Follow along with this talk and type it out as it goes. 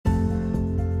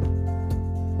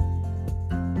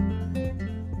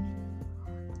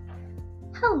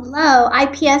Hello,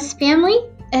 IPS family,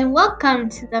 and welcome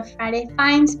to the Friday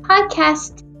Finds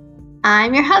podcast.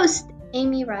 I'm your host,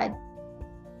 Amy Rudd.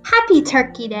 Happy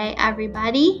Turkey Day,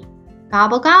 everybody.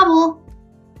 Gobble, gobble.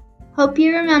 Hope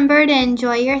you remember to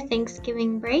enjoy your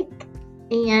Thanksgiving break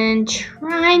and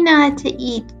try not to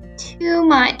eat too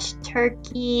much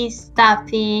turkey,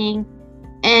 stuffing,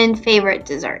 and favorite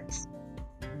desserts.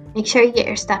 Make sure you get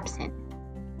your steps in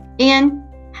and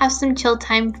have some chill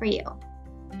time for you.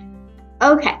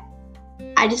 Okay,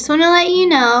 I just want to let you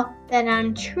know that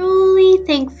I'm truly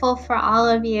thankful for all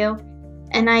of you,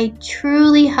 and I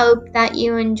truly hope that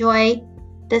you enjoy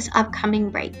this upcoming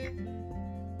break.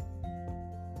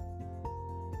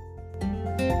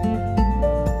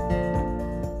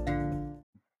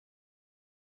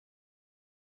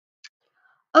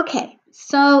 Okay,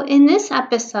 so in this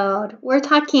episode, we're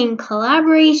talking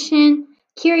collaboration,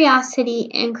 curiosity,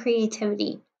 and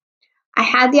creativity. I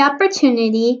had the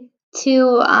opportunity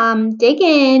to dig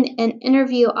in and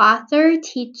interview author,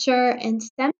 teacher, and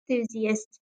STEM enthusiast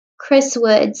Chris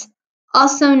Woods,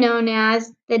 also known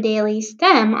as The Daily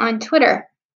STEM on Twitter.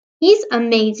 He's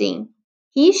amazing.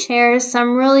 He shares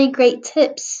some really great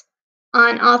tips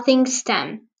on all things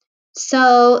STEM.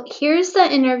 So here's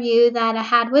the interview that I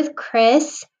had with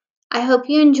Chris. I hope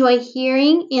you enjoy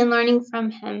hearing and learning from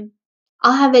him.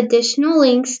 I'll have additional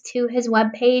links to his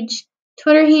webpage,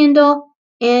 Twitter handle,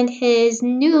 and his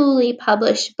newly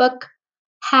published book,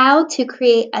 How to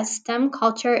Create a STEM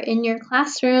Culture in Your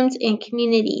Classrooms and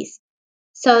Communities.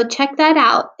 So check that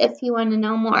out if you want to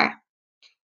know more.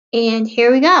 And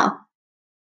here we go.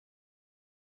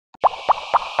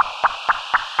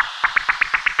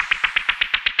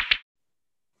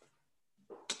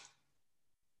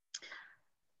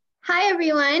 Hi,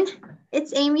 everyone.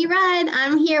 It's Amy Rudd.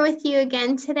 I'm here with you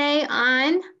again today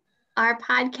on our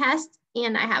podcast,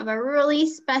 and I have a really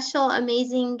special,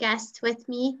 amazing guest with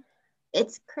me.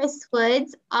 It's Chris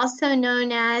Woods, also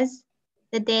known as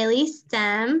The Daily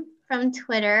STEM from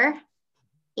Twitter,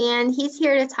 and he's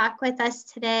here to talk with us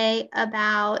today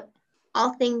about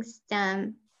all things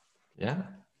STEM. Yeah.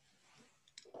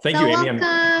 Thank you, Amy.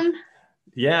 Welcome.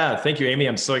 Thank you, Amy.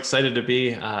 I'm so excited to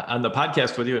be on the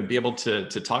podcast with you and be able to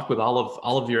talk with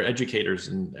all of your educators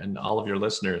and all of your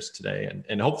listeners today,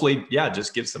 and hopefully,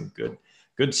 just give some good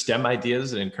STEM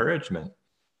ideas and encouragement.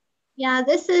 Yeah,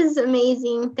 this is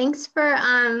amazing. Thanks for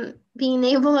being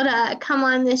able to come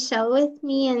on the show with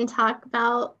me and talk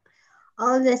about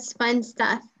all of this fun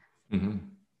stuff. Mm-hmm.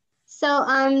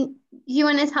 So, you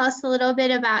want to tell us a little bit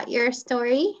about your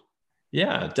story?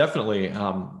 Yeah, definitely.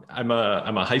 I'm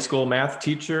a high school math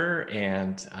teacher,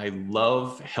 and I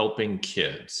love helping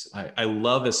kids. I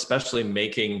love especially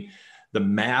making the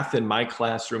math in my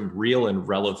classroom real and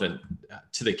relevant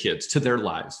to the kids, to their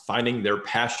lives, finding their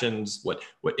passions, what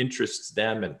interests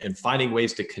them, and finding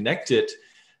ways to connect it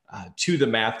to the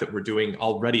math that we're doing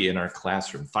already in our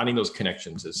classroom. Finding those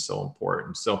connections is so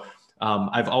important. So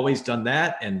I've always done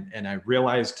that, and I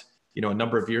realized a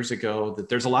number of years ago that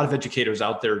there's a lot of educators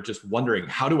out there just wondering,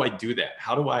 how do I do that?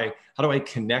 How do I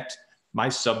connect my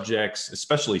subjects,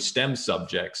 especially STEM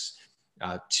subjects,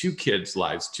 to kids'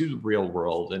 lives, to the real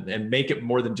world, and make it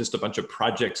more than just a bunch of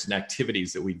projects and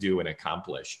activities that we do and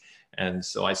accomplish. And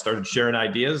so I started sharing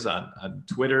ideas on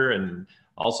Twitter and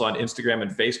also on Instagram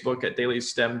and Facebook at Daily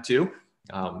STEM too.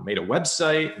 Made a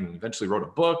website and eventually wrote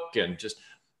a book and just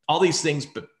all these things.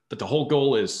 But the whole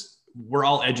goal is we're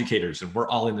all educators and we're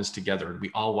all in this together. And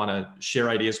we all want to share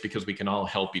ideas because we can all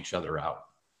help each other out.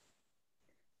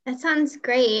 That sounds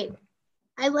great.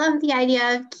 I love the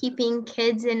idea of keeping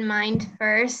kids in mind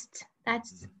first.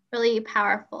 That's really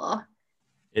powerful.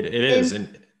 It is.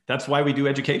 And that's why we do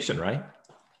education, right?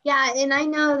 Yeah. And I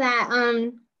know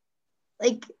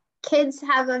that kids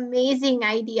have amazing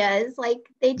ideas. Like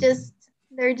they're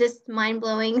just mind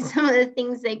blowing. Some of the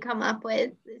things they come up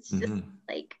with. It's just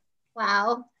like,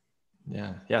 wow.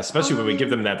 Yeah. Especially when we give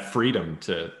them that freedom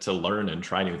to learn and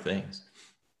try new things.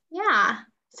 Yeah.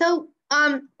 So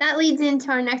that leads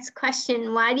into our next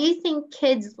question. Why do you think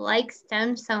kids like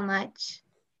STEM so much?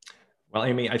 Well,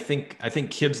 Amy, I think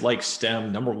kids like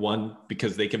STEM, number one,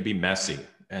 because they can be messy.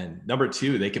 And number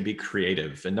two, they can be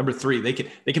creative. And number three, they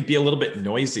can be a little bit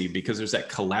noisy because there's that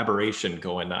collaboration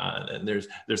going on, and there's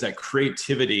that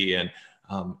creativity, and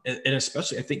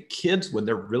especially I think kids, when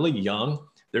they're really young,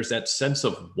 there's that sense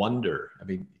of wonder. I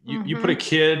mean, you put a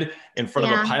kid in front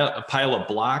of a pile of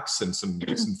blocks and some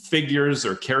figures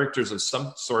or characters of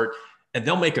some sort, and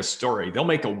they'll make a story, they'll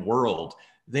make a world.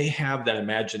 They have that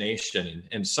imagination,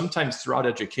 and sometimes throughout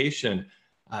education,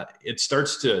 it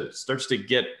starts to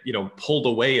get pulled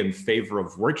away in favor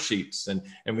of worksheets,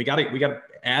 and we got to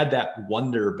add that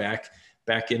wonder back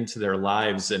back into their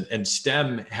lives. And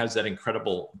STEM has that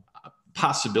incredible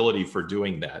possibility for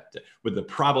doing that with the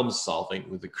problem solving,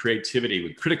 with the creativity,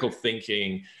 with critical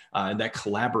thinking, and that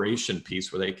collaboration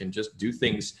piece where they can just do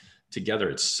things together.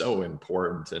 It's so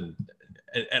important. And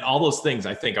all those things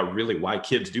I think are really why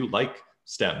kids do like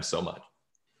STEM so much.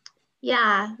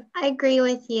 Yeah, I agree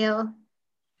with you.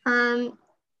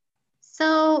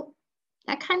 So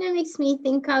that kind of makes me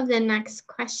think of the next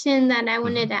question that I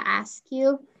wanted to ask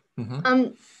you.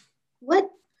 What,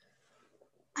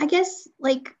 I guess,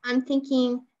 like, I'm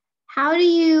thinking, how do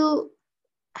you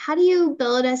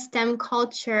build a STEM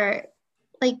culture,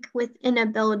 like, within a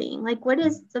building? Like, what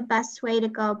is the best way to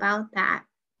go about that?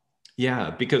 Yeah,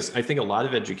 because I think a lot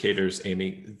of educators,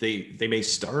 Amy, they may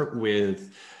start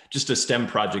with just a STEM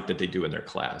project that they do in their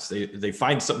class. They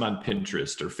find something on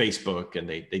Pinterest or Facebook and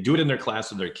they do it in their class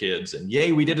with their kids, and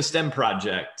yay, we did a STEM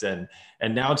project, and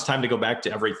now it's time to go back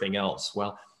to everything else.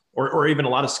 Well, or even a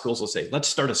lot of schools will say, let's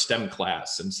start a STEM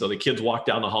class. And so the kids walk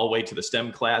down the hallway to the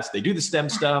STEM class, they do the STEM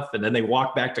stuff, and then they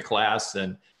walk back to class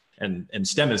and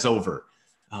STEM is over.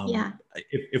 Yeah.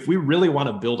 If we really want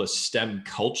to build a STEM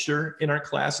culture in our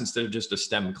class instead of just a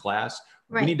STEM class,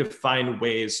 we need to find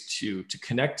ways to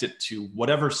connect it to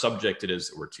whatever subject it is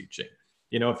that we're teaching.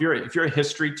 You know, if you're a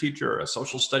history teacher or a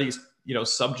social studies,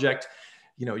 subject,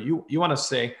 you want to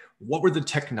say, what were the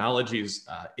technologies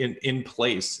in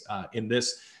place in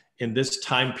this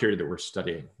time period that we're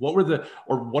studying? What are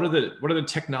the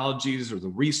technologies or the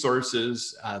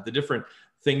resources, the different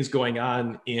things going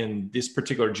on in this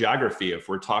particular geography? If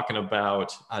we're talking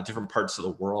about different parts of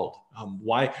the world,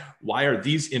 why are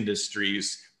these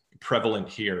industries prevalent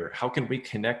here? How can we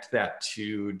connect that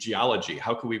to geology?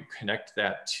 How can we connect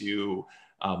that to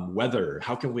weather?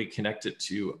 How can we connect it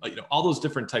to all those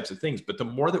different types of things? But the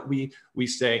more that we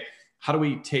say, how do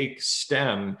we take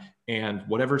STEM and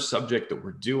whatever subject that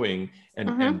we're doing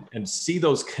and see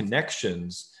those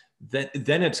connections, then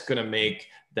it's going to make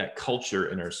that culture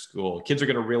in our school. Kids are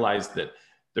going to realize that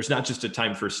there's not just a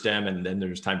time for STEM and then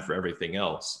there's time for everything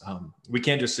else. We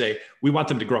can't just say we want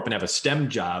them to grow up and have a STEM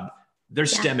job.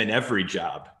 There's STEM in every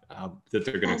job that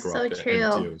they're going to grow up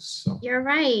and do. So. You're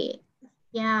right.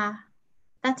 Yeah,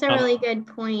 that's a really good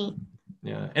point.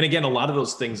 Yeah, and again, a lot of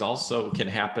those things also can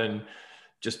happen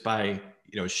just by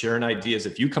sharing ideas.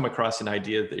 If you come across an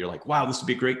idea that you're like, wow, this would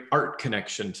be a great art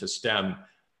connection to STEM,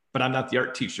 but I'm not the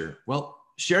art teacher. Well,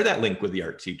 share that link with the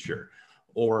art teacher.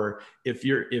 Or if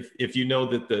you know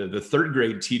that the third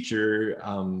grade teacher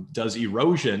does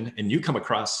erosion and you come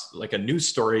across like a news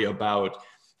story about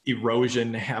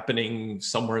erosion happening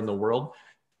somewhere in the world,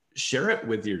 share it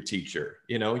with your teacher,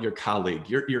 your colleague.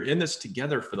 You're in this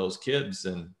together for those kids.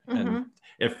 And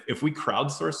if we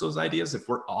crowdsource those ideas, if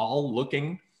we're all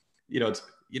looking, it's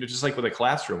just like with a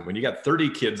classroom, when you got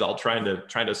 30 kids all trying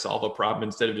to solve a problem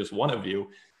instead of just one of you,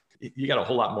 you got a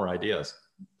whole lot more ideas.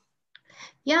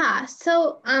 Yeah.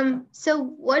 So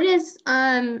what is,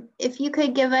 if you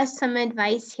could give us some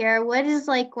advice here, what is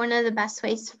like one of the best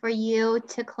ways for you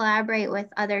to collaborate with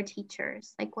other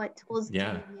teachers? Like what tools do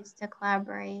you use to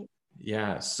collaborate?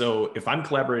 Yeah. So if I'm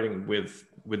collaborating with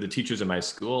the teachers in my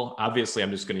school, obviously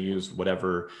I'm just going to use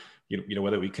whatever,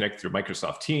 whether we connect through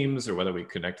Microsoft Teams or whether we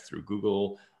connect through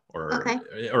Google or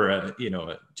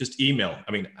just email.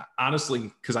 I mean,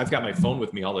 honestly, because I've got my phone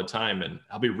with me all the time and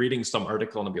I'll be reading some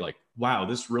article and I'll be like, wow,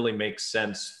 this really makes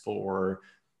sense for,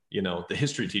 the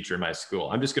history teacher in my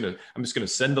school. I'm just going to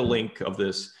send the link of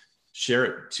this, share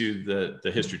it to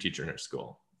the history teacher in our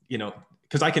school,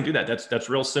 because I can do that. That's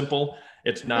real simple.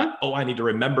 It's not, I need to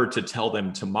remember to tell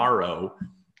them tomorrow.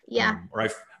 Yeah.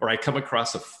 Or I come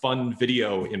across a fun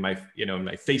video in my, in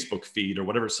my Facebook feed or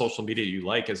whatever social media you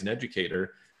like as an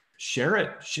educator. Share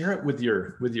it with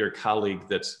your colleague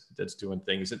that's doing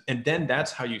things, and then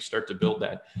that's how you start to build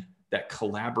that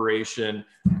collaboration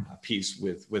piece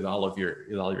with all of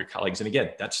your colleagues. And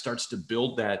again, that starts to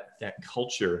build that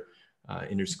culture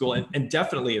in your school. And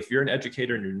definitely, if you're an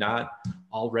educator and you're not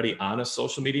already on a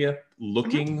social media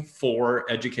looking for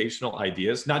educational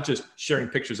ideas, not just sharing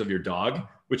pictures of your dog,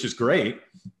 which is great,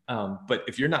 but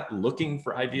if you're not looking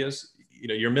for ideas,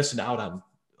 you're missing out on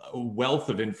a wealth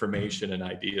of information and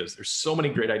ideas. There's so many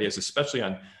great ideas, especially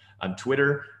on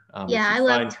Twitter. I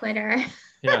love Twitter.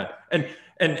 Yeah, and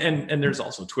there's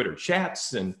also Twitter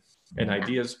chats and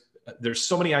ideas. There's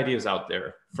so many ideas out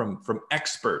there from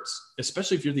experts,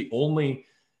 especially if you're the only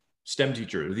STEM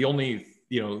teacher, the only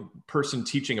person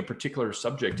teaching a particular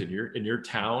subject in your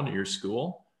town, in your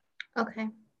school. Okay.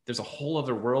 There's a whole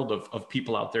other world of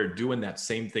people out there doing that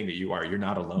same thing that you are. You're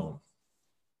not alone.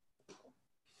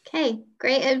 Okay,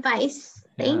 great advice.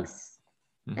 Thanks.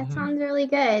 That sounds really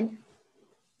good.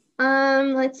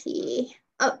 Let's see.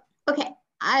 Oh, okay.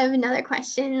 I have another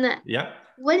question. Yeah.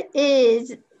 What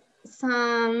is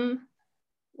some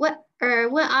what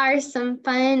are some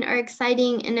fun or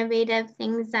exciting innovative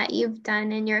things that you've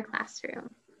done in your classroom?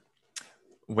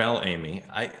 Well, Amy,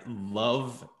 I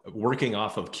love working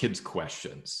off of kids'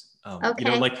 questions.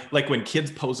 Okay. Like when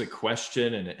kids pose a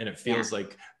question and it Yeah. feels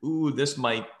like, ooh, this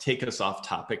might take us off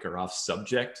topic or off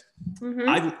subject.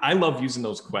 Mm-hmm. I love using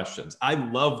those questions. I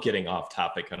love getting off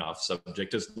topic and off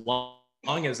subject as long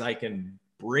as I can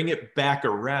bring it back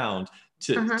around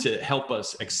Uh-huh. to help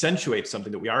us accentuate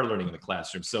something that we are learning in the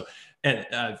classroom. So, and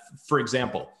for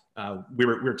example, we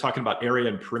were talking about area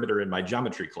and perimeter in my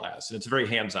geometry class, and it's very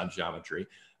hands-on geometry.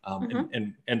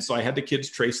 Mm-hmm. And so I had the kids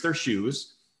trace their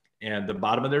shoes and the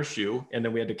bottom of their shoe, and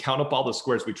then we had to count up all the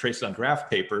squares. We traced it on graph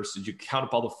paper, so you count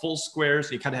up all the full squares.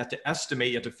 And you kind of have to estimate.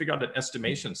 You have to figure out an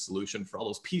estimation solution for all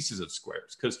those pieces of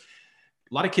squares, because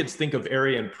a lot of kids think of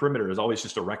area and perimeter as always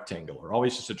just a rectangle or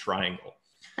always just a triangle.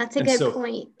 That's a And good so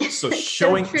point. so It's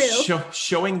so true.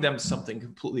 showing them something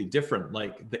completely different,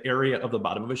 like the area of the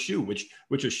bottom of a shoe, which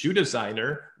a shoe designer,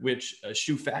 which a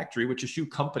shoe factory, which a shoe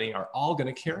company are all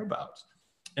going to care about.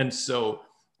 And so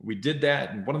we did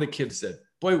that, and one of the kids said,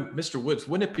 boy, Mr. Woods,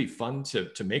 wouldn't it be fun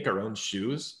to make our own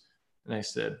shoes? And I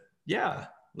said, yeah,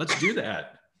 let's do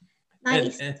that. and,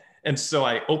 Nice. and and so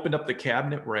I opened up the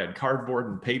cabinet where I had cardboard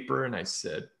and paper, and I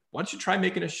said, why don't you try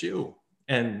making a shoe?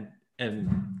 And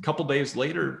a couple days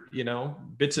later,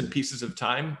 bits and pieces of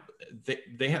time,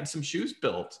 they had some shoes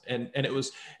built, and it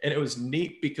was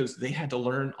neat because they had to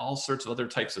learn all sorts of other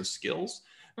types of skills.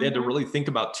 They had to Mm-hmm. really think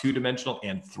about 2-dimensional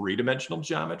and 3-dimensional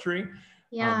geometry,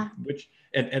 Yeah. which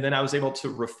and then I was able to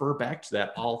refer back to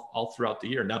that all throughout the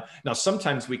year. Now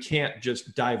sometimes we can't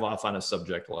just dive off on a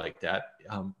subject like that,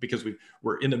 because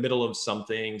we're in the middle of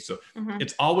something. So Mm-hmm.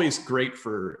 it's always great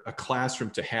for a classroom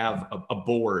to have a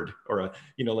board or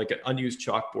like an unused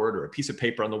chalkboard or a piece of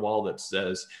paper on the wall that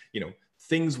says,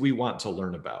 things we want to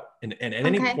learn about. And at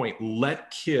any Okay. point, let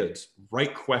kids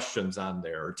write questions on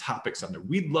there or topics on there.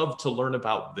 We'd love to learn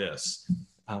about this,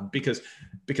 because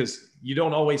you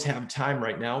don't always have time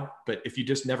right now, but if you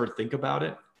just never think about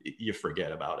it, you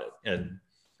forget about it. And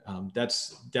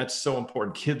that's so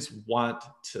important. Kids want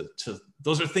to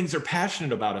those are things they're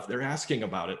passionate about if they're asking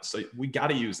about it. So we got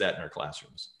to use that in our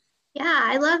classrooms. Yeah,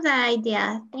 I love that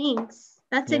idea. Thanks.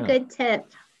 That's a Yeah. good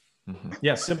tip.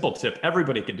 Yeah, simple tip.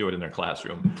 Everybody can do it in their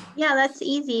classroom. Yeah, that's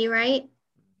easy, right?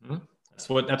 Mhm.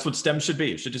 That's what STEM should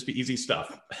be. It should just be easy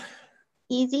stuff.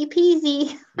 Easy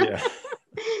peasy. Yeah.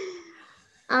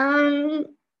 Um,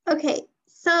 okay.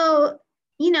 So,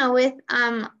 with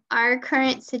our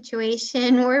current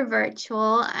situation, we're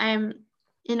virtual. I'm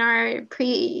in our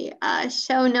pre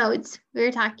show notes, we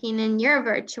were talking and you're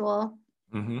virtual.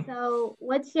 Mm-hmm. So,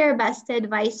 what's your best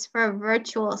advice for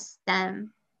virtual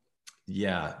STEM?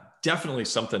 Yeah, definitely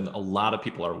something a lot of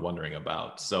people are wondering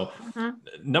about. So, Uh-huh.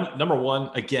 number one,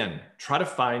 again, try to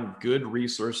find good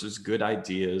resources, good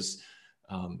ideas,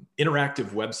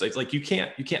 interactive websites. Like you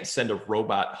can't send a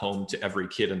robot home to every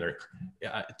kid in their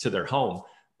to their home,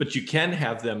 but you can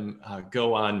have them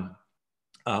go on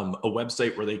a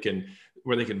website where they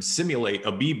can simulate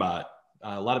a bee-bot.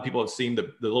 A lot of people have seen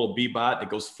the little bee-bot that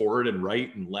goes forward and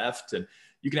right and left, and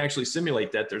you can actually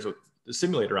simulate that. There's a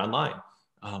simulator online.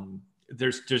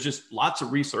 There's just lots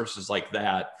of resources like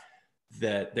that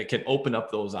can open up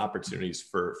those opportunities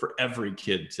for every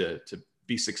kid to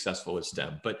be successful with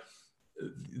STEM. But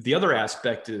the other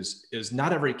aspect is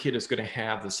not every kid is going to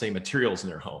have the same materials in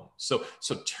their home. So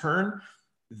turn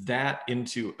that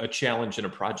into a challenge and a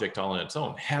project all on its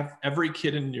own. Have every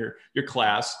kid in your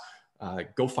class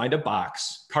go find a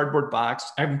box, cardboard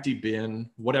box, empty bin,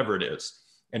 whatever it is,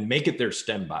 and make it their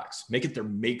STEM box, make it their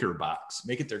maker box,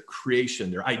 make it their creation,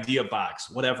 their idea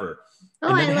box, whatever. Oh,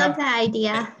 And I then love that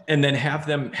idea. and then have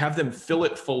them fill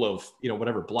it full of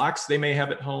whatever blocks they may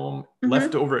have at home,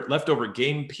 Mm-hmm. leftover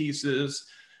game pieces,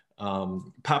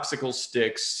 popsicle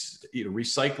sticks,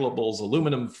 recyclables,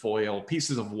 aluminum foil,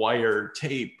 pieces of wire,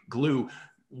 tape, glue,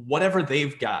 whatever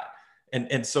they've got.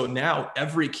 And so now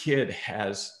every kid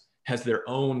has their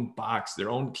own box, their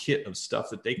own kit of stuff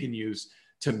that they can use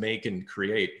to make and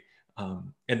create.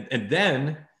 And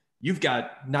then you've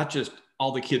got not just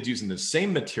all the kids using the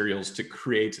same materials to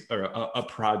create a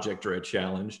project or a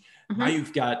challenge. Now Mm-hmm.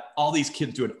 you've got all these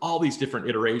kids doing all these different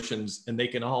iterations, and they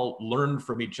can all learn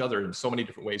from each other in so many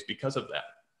different ways because of that.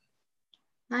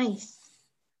 Nice.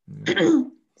 Yeah.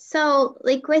 So,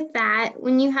 like with that,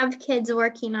 when you have kids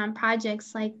working on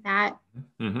projects like that,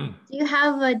 Mm-hmm. do you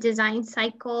have a design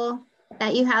cycle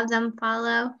that you have them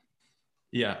follow?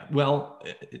 Yeah, well,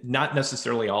 not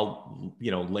necessarily all,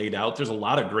 laid out. There's a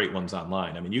lot of great ones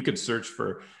online. I mean, you could search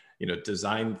for,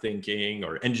 design thinking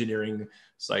or engineering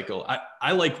cycle.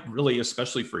 I like really,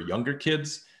 especially for younger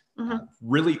kids, Hmm.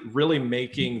 really, really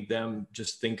making them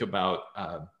just think about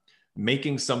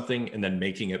making something and then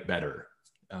making it better.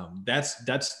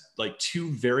 That's like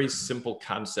two very simple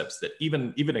concepts that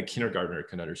even a kindergartner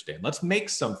can understand. Let's make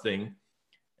something,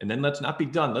 and then let's not be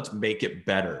done. Let's make it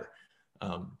better.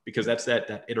 Because that's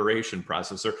that iteration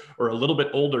process. Or a little bit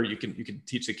older, you can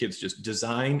teach the kids just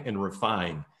design and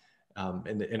refine,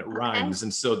 and it Okay. rhymes.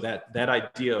 And so that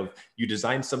idea of you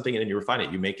design something and then you refine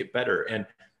it, you make it better. And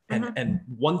and Hmm. and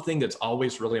one thing that's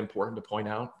always really important to point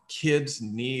out: kids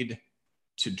need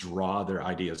to draw their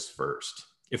ideas first.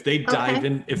 Okay. If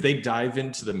they dive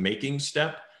into the making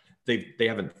step, they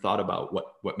haven't thought about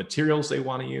what materials they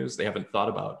want to use. They haven't thought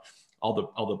about all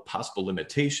the possible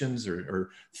limitations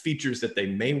or features that they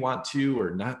may want to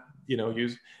or not,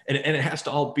 use. And it has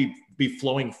to all be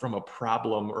flowing from a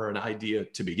problem or an idea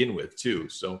to begin with too.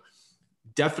 So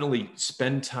definitely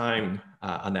spend time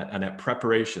on that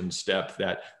preparation step,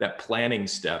 that planning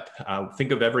step.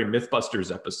 Think of every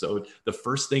Mythbusters episode. The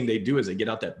first thing they do is they get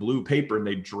out that blue paper and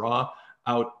they draw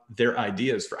out their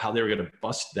ideas for how they're going to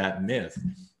bust that myth.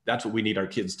 That's what we need our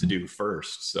kids to do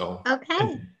first. So,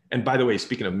 Okay. and by the way,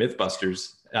 speaking of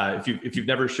Mythbusters, if you've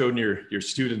never shown your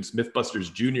students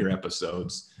Mythbusters Junior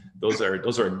episodes, those are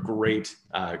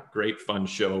a great fun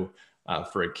show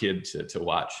for a kid to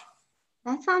watch.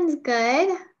 That sounds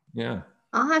good. Yeah.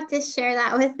 I'll have to share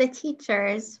that with the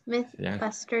teachers. Yeah.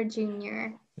 Mythbuster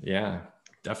Junior. Yeah,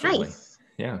 definitely. Nice.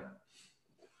 Yeah.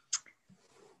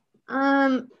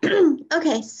 Um,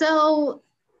 okay, so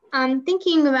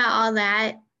thinking about all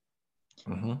that,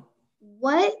 Hmm.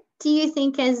 what do you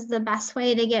think is the best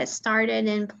way to get started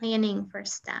in planning for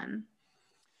STEM?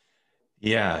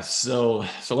 Yeah. So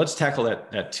let's tackle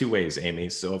that two ways, Amy.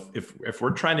 So if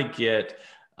we're trying to get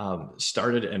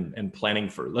started and planning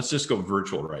for, let's just go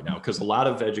virtual right now, because a lot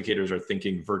of educators are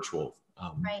thinking virtual.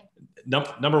 Right.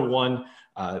 Number one,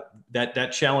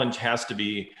 that challenge has to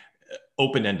be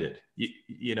open ended.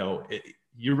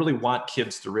 You really want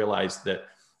kids to realize that,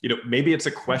 maybe it's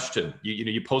a question.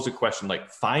 You pose a question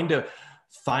like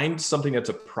find something that's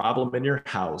a problem in your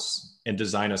house and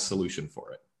design a solution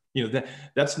for it.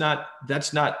 That's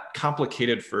not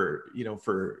complicated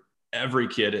for every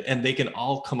kid, and they can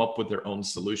all come up with their own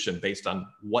solution based on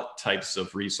what types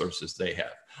of resources they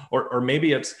have. Or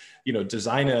maybe it's,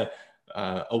 design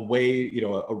a way,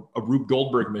 a Rube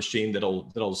Goldberg machine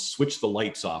that'll switch the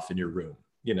lights off in your room,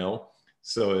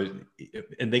 so,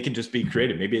 and they can just be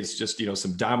creative. Maybe it's just,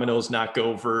 some dominoes knock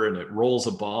over and it rolls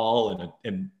a ball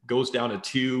and goes down a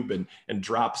tube and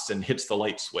drops and hits the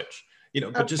light switch, but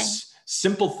Okay. just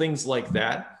simple things like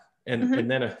that. And, Hmm. and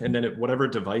then, and then whatever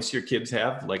device your kids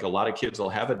have, like a lot of kids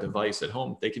will have a device at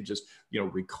home. They can just,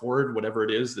 record whatever it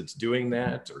is that's doing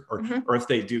that, Hmm. or if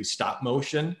they do stop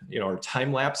motion, or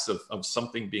time lapse of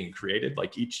something being created,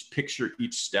 like each picture,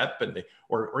 each step.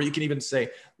 Or you can even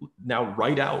say, now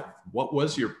write out, what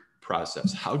was your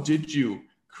process? How did you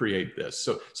create this?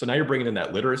 So now you're bringing in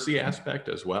that literacy aspect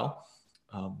as well.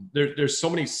 There's so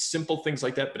many simple things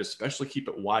like that, but especially keep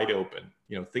it wide open.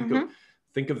 Hmm.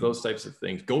 Think of those types of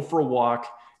things. Go for a walk,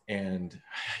 and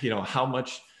how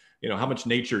much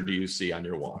nature do you see on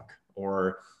your walk?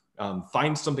 Or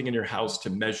find something in your house to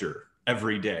measure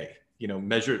every day.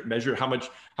 Measure how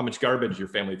much garbage your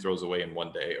family throws away in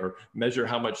one day, or measure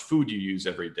how much food you use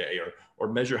every day, or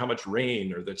measure how much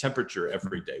rain or the temperature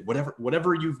every day.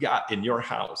 Whatever you've got in your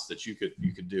house that you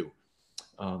could do.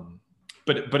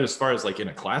 But as far as like in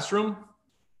a classroom,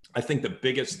 I think the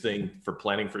biggest thing for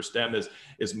planning for STEM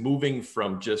is moving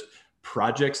from just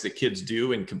projects that kids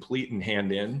do and complete and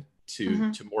hand in to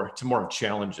Hmm. to more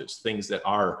challenges, things that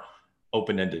are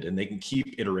open ended and they can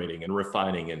keep iterating and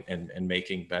refining and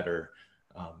making better.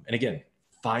 And again,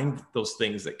 find those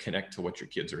things that connect to what your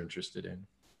kids are interested in.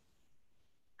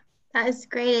 That is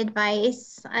great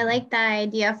advice. I like that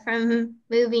idea from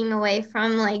moving away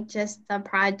from like just the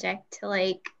project to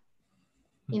like,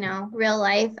 real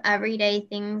life, everyday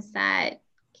things that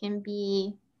can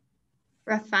be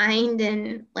refined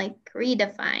and like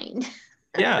redefined.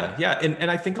 Yeah,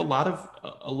 and I think a lot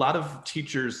of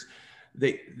teachers,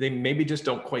 they maybe just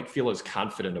don't quite feel as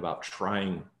confident about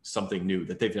trying something new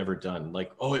that they've never done.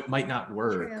 Like, oh, it might not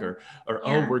work, True. or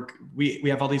oh, Yeah. we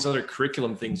have all these other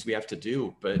curriculum things we have to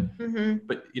do, but Hmm.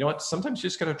 but you know what? Sometimes you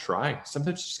just got to try.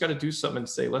 Sometimes you just got to do something and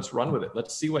say, let's run with it.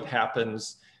 Let's see what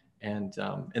happens. And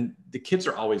the kids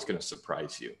are always going to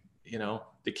surprise you.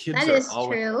 The kids That are is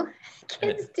always, true.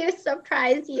 and Kids do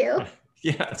surprise you.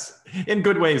 Yes, in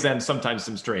good ways and sometimes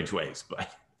some strange ways,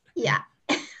 but Yeah.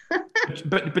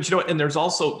 but you know, and there's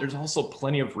also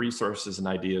plenty of resources and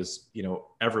ideas,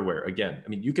 everywhere. Again, I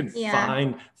mean, you can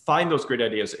Yeah. find those great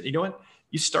ideas. And you know what?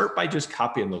 You start by just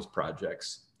copying those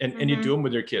projects, and you do Mm-hmm. them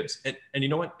with your kids. And you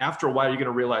know what? After a while, you're going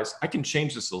to realize I can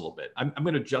change this a little bit. I'm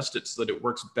going to adjust it so that it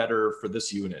works better for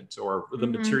this unit or the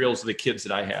Mm-hmm. materials of the kids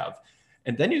that I have.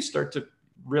 And then you start to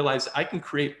realize I can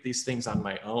create these things on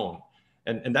my own.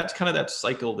 And that's kind of that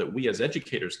cycle that we as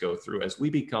educators go through as we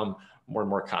become more and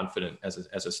more confident as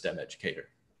a STEM educator.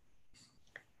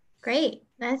 Great.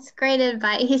 That's great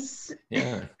advice.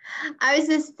 Yeah. I was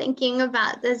just thinking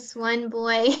about this one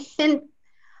boy, and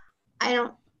I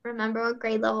don't remember what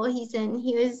grade level he's in.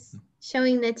 He was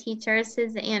showing the teachers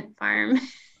his ant farm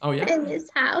Oh yeah. in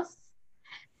his house.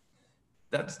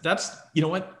 That's you know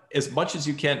what, as much as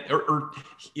you can, or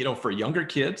for younger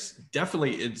kids,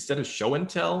 definitely instead of show and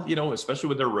tell, especially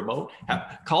with their remote,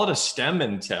 call it a STEM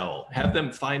and tell. Have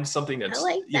them find something I that's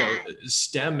like that.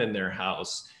 STEM in their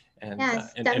house, and Yeah,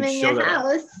 STEM and in your show that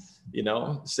off.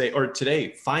 house. Say, or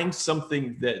today, find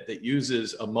something that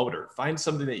uses a motor. Find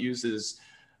something that uses,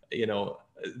 you know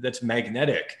that's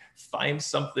magnetic. Find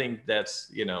something that's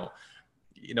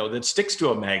that sticks to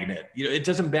a magnet. It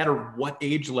doesn't matter what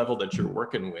age level that you're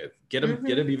working with. Get them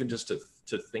even just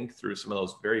to think through some of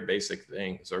those very basic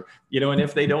things. Or and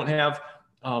if they don't have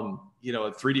a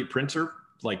 3D printer,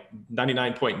 like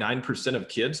 99.9% of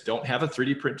kids don't have a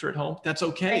 3D printer at home, that's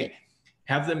okay. Right.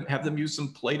 Have them use some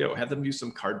Play-Doh, have them use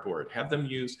some cardboard, have them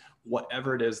use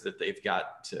whatever it is that they've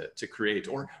got to create,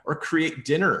 or create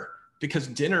dinner, because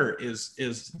dinner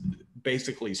is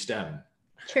basically STEM.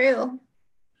 True.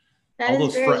 That all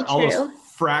is those very all those true.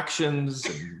 fractions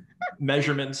and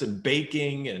measurements and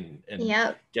baking and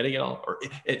Yep. getting it all, or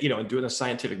and doing a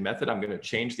scientific method. I'm going to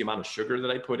change the amount of sugar that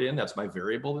I put in. That's my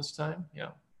variable this time. Yeah.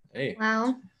 Hey,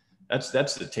 Wow. that's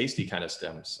the tasty kind of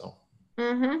STEM. So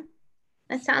Mm-hmm.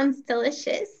 That sounds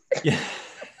delicious. yeah.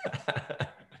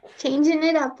 Changing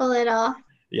it up a little. Hey,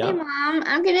 Yeah. Mom,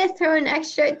 I'm going to throw an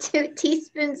extra 2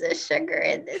 teaspoons of sugar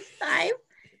in this time.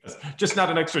 Just not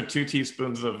an extra 2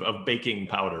 teaspoons of baking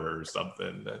powder or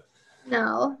something.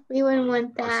 No, we wouldn't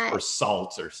want Or that.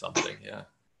 salt or something. Yeah.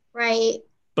 Right.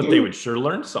 But they would sure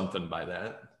learn something by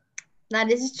that.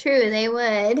 That is true. They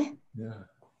would. Yeah.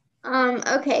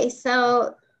 Okay,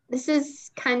 so this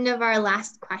is kind of our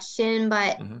last question,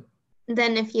 but Mm-hmm.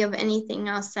 then if you have anything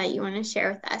else that you want to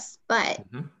share with us. But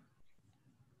Mm-hmm.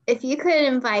 if you could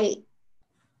invite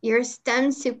your STEM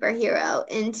superhero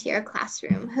into your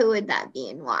classroom, who would that be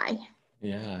and why?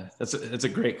 Yeah, that's a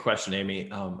great question, Amy.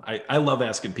 I love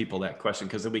asking people that question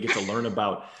because then we get to learn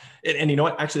about it. And you know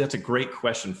what? Actually, that's a great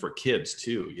question for kids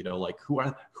too. Like who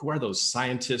are those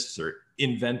scientists or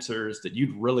inventors that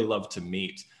you'd really love to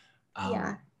meet?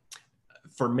 Yeah.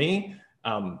 For me,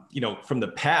 from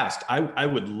the past, I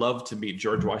would love to meet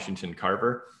George Washington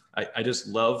Carver. I just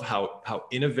love how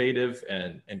innovative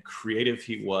and creative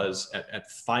he was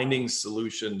at finding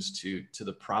solutions to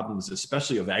the problems,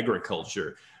 especially of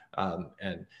agriculture,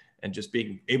 and just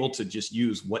being able to just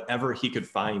use whatever he could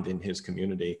find in his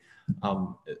community.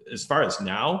 As far as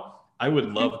now, I would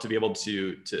love to be able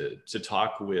to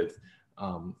talk with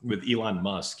Elon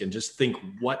Musk and just think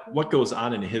what goes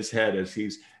on in his head as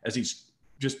he's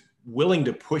just willing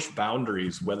to push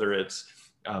boundaries, whether it's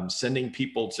sending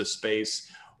people to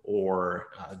space or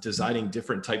designing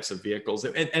different types of vehicles.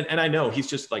 And I know he's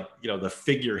just like, the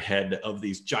figurehead of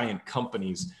these giant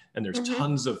companies, and there's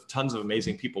tons of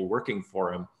amazing people working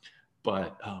for him.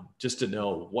 But just to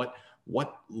know what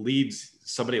leads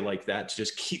somebody like that to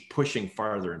just keep pushing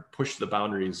farther and push the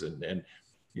boundaries, and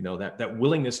that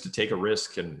willingness to take a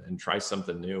risk and try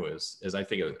something new is I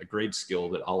think a great skill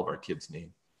that all of our kids need.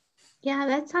 Yeah,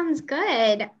 that sounds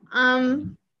good.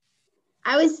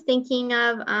 I was thinking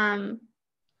of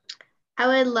I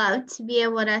would love to be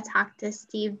able to talk to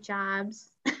Steve Jobs.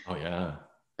 Oh yeah.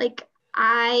 Like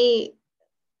I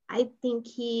think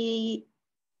he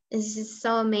is just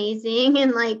so amazing,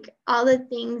 and like all the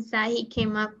things that he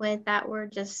came up with that were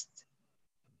just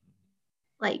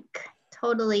like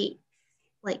totally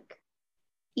like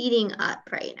eating up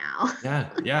right now.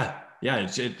 Yeah.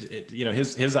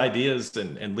 His ideas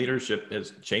and leadership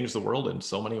has changed the world in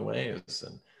so many ways,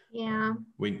 and Yeah.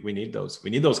 we need those. We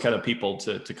need those kind of people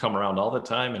to come around all the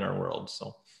time in our world.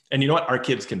 So, and you know what? Our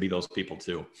kids can be those people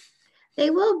too. They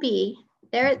will be.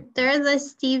 They're the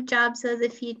Steve Jobs of the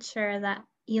future, that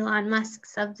Elon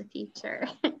Musk's of the future.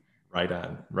 Right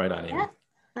on, Amy. Yeah,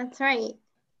 that's right.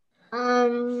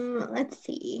 Let's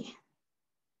see.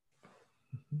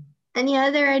 Any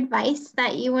other advice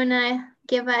that you want to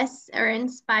give us or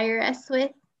inspire us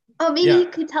with? Oh, maybe you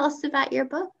could tell us about your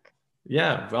book.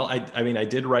 Yeah, well, I mean, I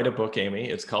did write a book, Amy.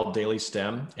 It's called Daily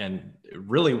STEM, and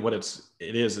really, what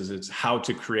it is it's how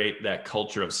to create that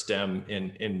culture of STEM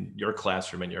in your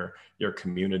classroom and your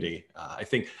community. I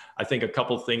think a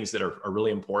couple of things that are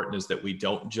really important is that we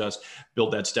don't just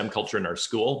build that STEM culture in our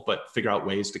school, but figure out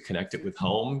ways to connect it with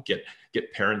home.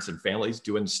 Get parents and families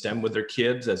doing STEM with their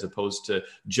kids, as opposed to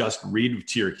just read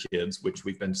to your kids, which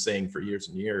we've been saying for years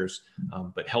and years.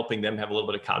 But helping them have a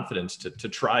little bit of confidence to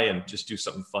try and just do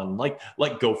something fun, like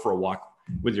go for a walk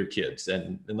with your kids,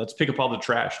 and let's pick up all the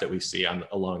trash that we see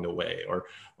along the way, or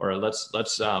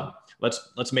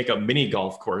let's make a mini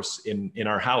golf course in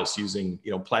our house using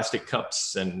plastic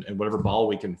cups and whatever ball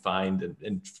we can find,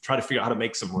 and try to figure out how to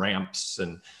make some ramps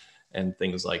and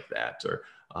things like that, or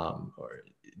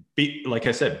like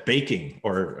I said, baking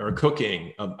or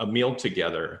cooking a meal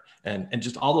together, and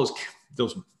just all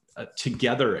those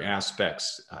together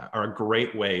aspects are a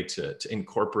great way to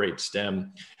incorporate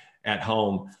STEM at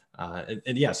home.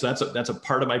 And yeah, so that's a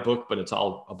part of my book, but it's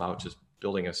all about just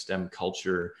building a STEM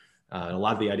culture. A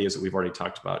lot of the ideas that we've already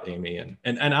talked about, Amy,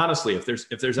 and honestly, if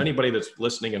there's anybody that's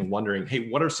listening and wondering, hey,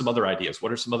 what are some other ideas?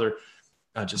 What are some other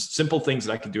just simple things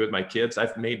that I can do with my kids?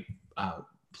 I've made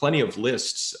plenty of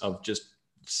lists of just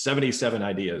 77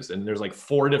 ideas, and there's like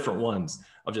 4 different ones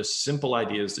of just simple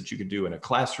ideas that you could do in a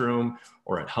classroom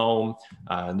or at home.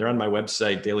 And they're on my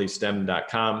website,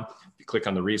 dailystem.com. If you click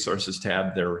on the resources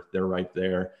tab, they're right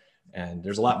there. And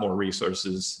there's a lot more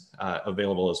resources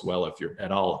available as well if you're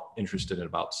at all interested in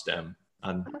about STEM.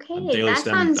 Okay, that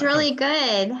sounds really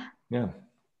good. Yeah.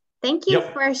 Thank you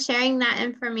for sharing that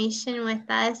information with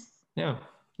us. Yeah.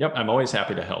 Yep. I'm always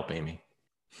happy to help, Amy.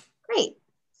 Great.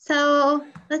 So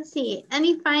let's see.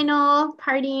 Any final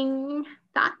parting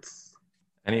thoughts?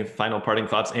 Any final parting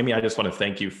thoughts? Amy, I just want to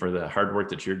thank you for the hard work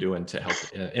that you're doing to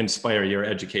help inspire your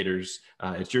educators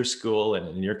at your school and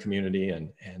in your community.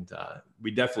 And we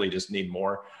definitely just need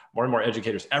more and more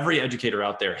educators. Every educator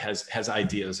out there has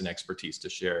ideas and expertise to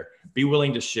share. Be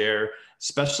willing to share,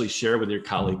 especially share with your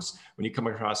colleagues. When you come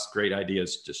across great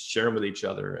ideas, just share them with each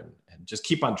other and just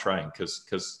keep on trying,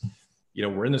 because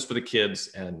we're in this for the kids,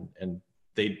 and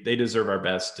they deserve our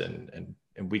best, and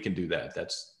we can do that.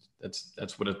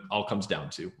 That's what it all comes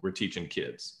down to. We're teaching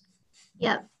kids.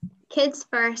 Yep. Kids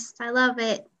first. I love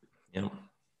it.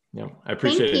 Yeah. I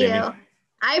appreciate it, Amy.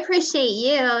 I appreciate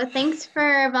you. Thanks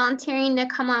for volunteering to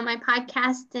come on my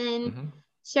podcast and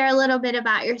share a little bit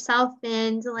about yourself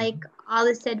and all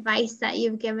this advice that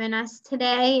you've given us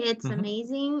today. It's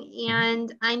amazing.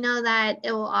 And I know that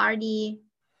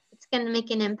it's going to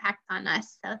make an impact on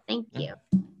us. So thank you.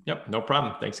 Yep. No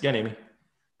problem. Thanks again, Amy.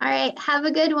 All right. Have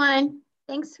a good one.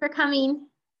 Thanks for coming.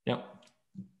 Yep.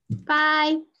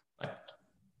 Bye. Bye.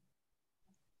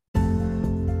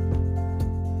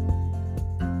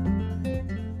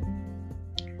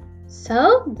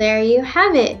 So there you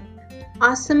have it.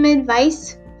 Awesome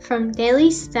advice from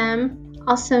Daily STEM,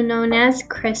 also known as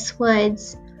Chris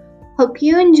Woods. Hope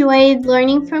you enjoyed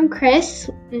learning from Chris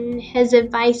and his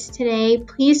advice today.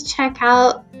 Please check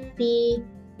out the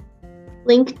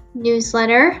link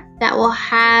newsletter that will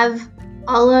have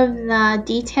all of the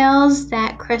details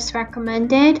that Chris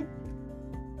recommended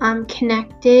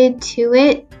connected to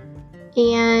it.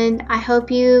 And I hope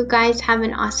you guys have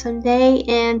an awesome day,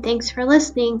 and thanks for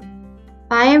listening.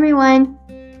 Bye, everyone.